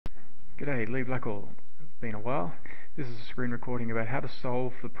G'day, Lee Blackall. It's been a while. This is a screen recording about how to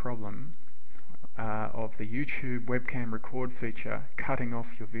solve the problem of the YouTube webcam record feature cutting off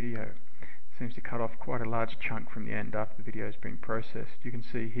your video. It seems to cut off quite a large chunk from the end after the video is being processed. You can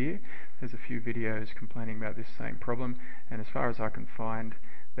see here there's a few videos complaining about this same problem, and as far as I can find,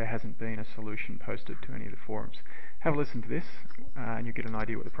 there hasn't been a solution posted to any of the forums. Have a listen to this and you'll get an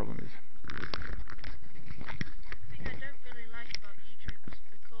idea what the problem is. One thing I don't really like about YouTube's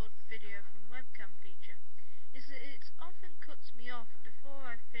record video from webcam feature is that it often cuts me off before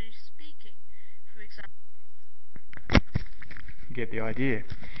I finish speaking, for example. You get the idea.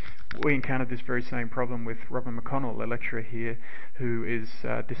 We encountered this very same problem with Robin McConnell, a lecturer here, who has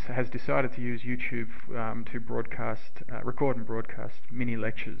decided to use YouTube to record and broadcast mini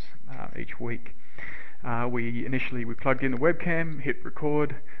lectures each week. We plugged in the webcam, hit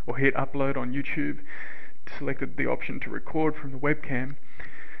record or hit upload on YouTube, selected the option to record from the webcam,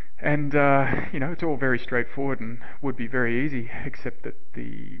 and it's all very straightforward and would be very easy, except that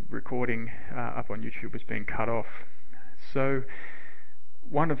the recording up on YouTube was being cut off. So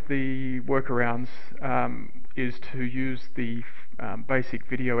one of the workarounds is to use the basic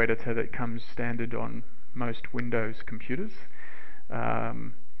video editor that comes standard on most Windows computers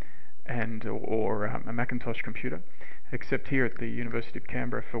or a Macintosh computer, except here at the University of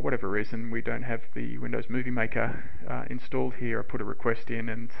Canberra, for whatever reason, we don't have the Windows Movie Maker installed here. I put a request in,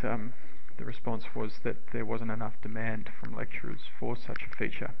 and the response was that there wasn't enough demand from lecturers for such a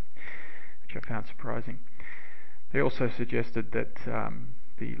feature, which I found surprising. They also suggested that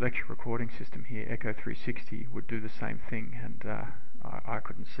the lecture recording system here, Echo 360, would do the same thing, and I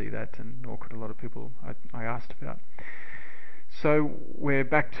couldn't see that, and nor could a lot of people I asked about. So we're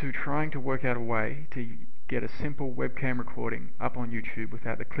back to trying to work out a way to get a simple webcam recording up on YouTube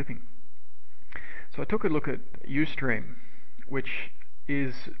without the clipping. So I took a look at Ustream, which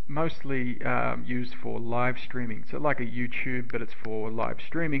is mostly used for live streaming. So like a YouTube, but it's for live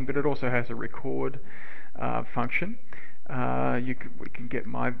streaming, but it also has a record function. We can get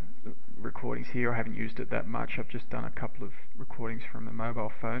my recordings here. I haven't used it that much. I've just done a couple of recordings from the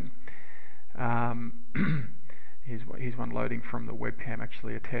mobile phone. Here's one loading from the webcam,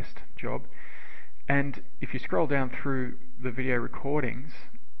 actually a test job. And if you scroll down through the video recordings,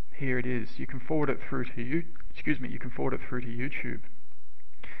 here it is. You can forward it through to YouTube,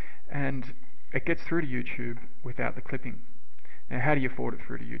 and it gets through to YouTube without the clipping. Now, how do you forward it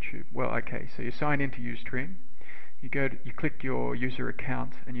through to YouTube? Well, okay, so you sign into Ustream. You click your user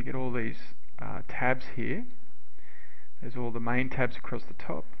account, and you get all these tabs here. There's all the main tabs across the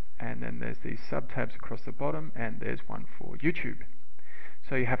top, and then there's these sub-tabs across the bottom, and there's one for YouTube.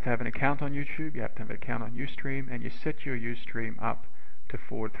 So you have to have an account on YouTube, you have to have an account on Ustream, and you set your Ustream up to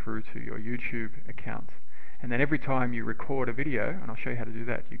forward through to your YouTube account. And then every time you record a video, and I'll show you how to do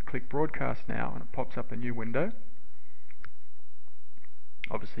that, you click Broadcast Now, and it pops up a new window.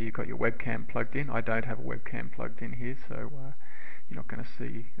 Obviously you've got your webcam plugged in. I don't have a webcam plugged in here, so you're not going to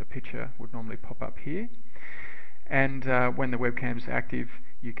see a picture would normally pop up here. And when the webcam is active,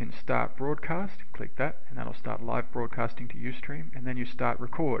 you can start broadcast, click that, and that'll start live broadcasting to Ustream, and then you start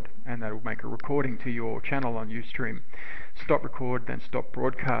record, and that'll make a recording to your channel on Ustream. Stop record, then stop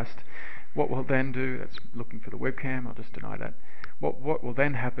broadcast. What we'll then do, that's looking for the webcam, I'll just deny that. What will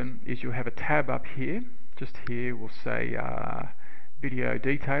then happen is you'll have a tab up here, just here we'll say video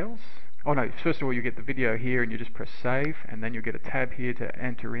details. Oh no, first of all you get the video here and you just press save, and then you'll get a tab here to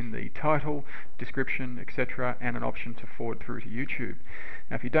enter in the title, description, etc., and an option to forward through to YouTube.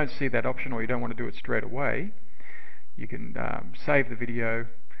 Now if you don't see that option or you don't want to do it straight away, you can save the video,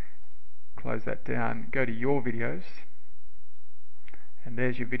 close that down, go to your videos, and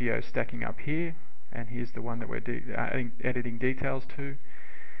there's your video stacking up here, and here's the one that we're editing details to,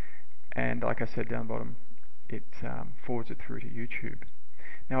 and like I said down the bottom, it forwards it through to YouTube.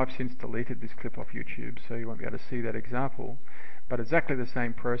 Now I've since deleted this clip off YouTube, so you won't be able to see that example, but exactly the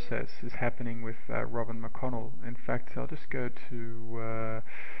same process is happening with Robin McConnell. In fact, I'll just go to,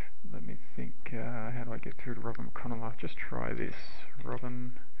 let me think, how do I get through to Robin McConnell? I'll just try this,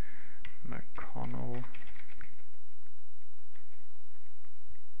 Robin McConnell.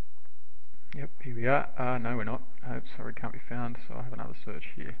 Yep, here we are. No, we're not. Oh, sorry, can't be found, so I'll have another search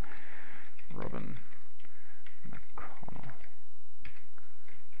here. Robin McConnell.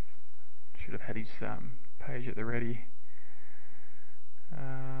 Should have had his page at the ready.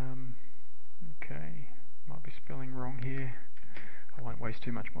 Okay, might be spelling wrong here. I won't waste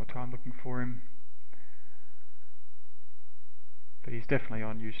too much more time looking for him. But he's definitely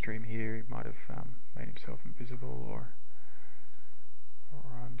on Ustream here. He might have made himself invisible, or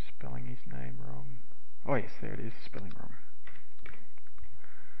I'm spelling his name wrong. Oh yes, there it is, spelling wrong.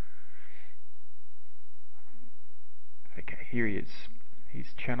 here he is.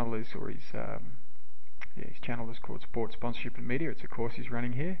 His channel is, or his channel is called Sports Sponsorship and Media. It's a course he's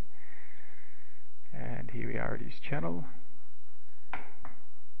running here. And here we are at his channel.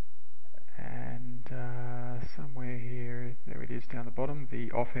 And somewhere here, there it is down the bottom,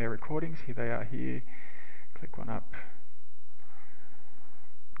 the off-air recordings. Here they are here. Click one up.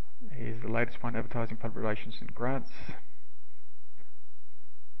 Here's the latest one, advertising, public relations and grants.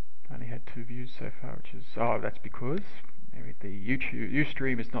 Only had 2 views so far, which is, that's because the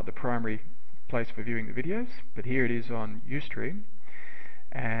Ustream is not the primary place for viewing the videos, but here it is on Ustream,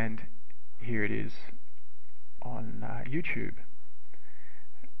 and here it is on YouTube.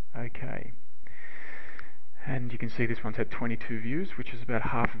 Okay, and you can see this one's had 22 views, which is about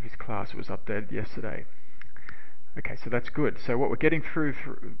half of his class. It was updated yesterday. Okay, so that's good. So what we're getting through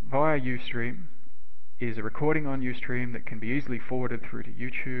via Ustream is a recording on Ustream that can be easily forwarded through to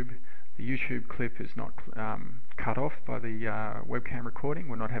YouTube. The YouTube clip is not cut off by the webcam recording.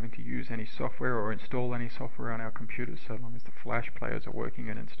 We're not having to use any software or install any software on our computers, so long as the flash players are working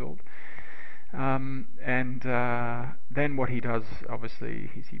and installed. Then what he does,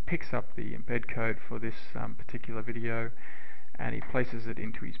 obviously, is he picks up the embed code for this particular video and he places it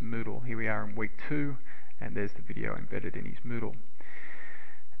into his Moodle. Here we are in week 2, and there's the video embedded in his Moodle.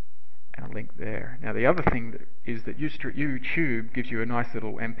 And a link there. Now the other thing is that YouTube gives you a nice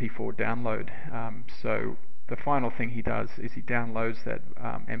little MP4 download. So the final thing he does is he downloads that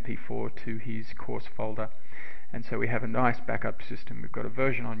MP4 to his course folder. And so we have a nice backup system. We've got a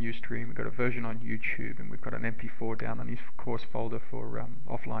version on Ustream, we've got a version on YouTube, and we've got an MP4 down on his course folder for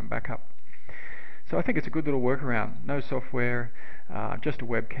offline backup. So I think it's a good little workaround. No software, just a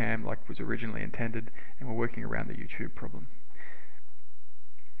webcam like was originally intended, and we're working around the YouTube problem.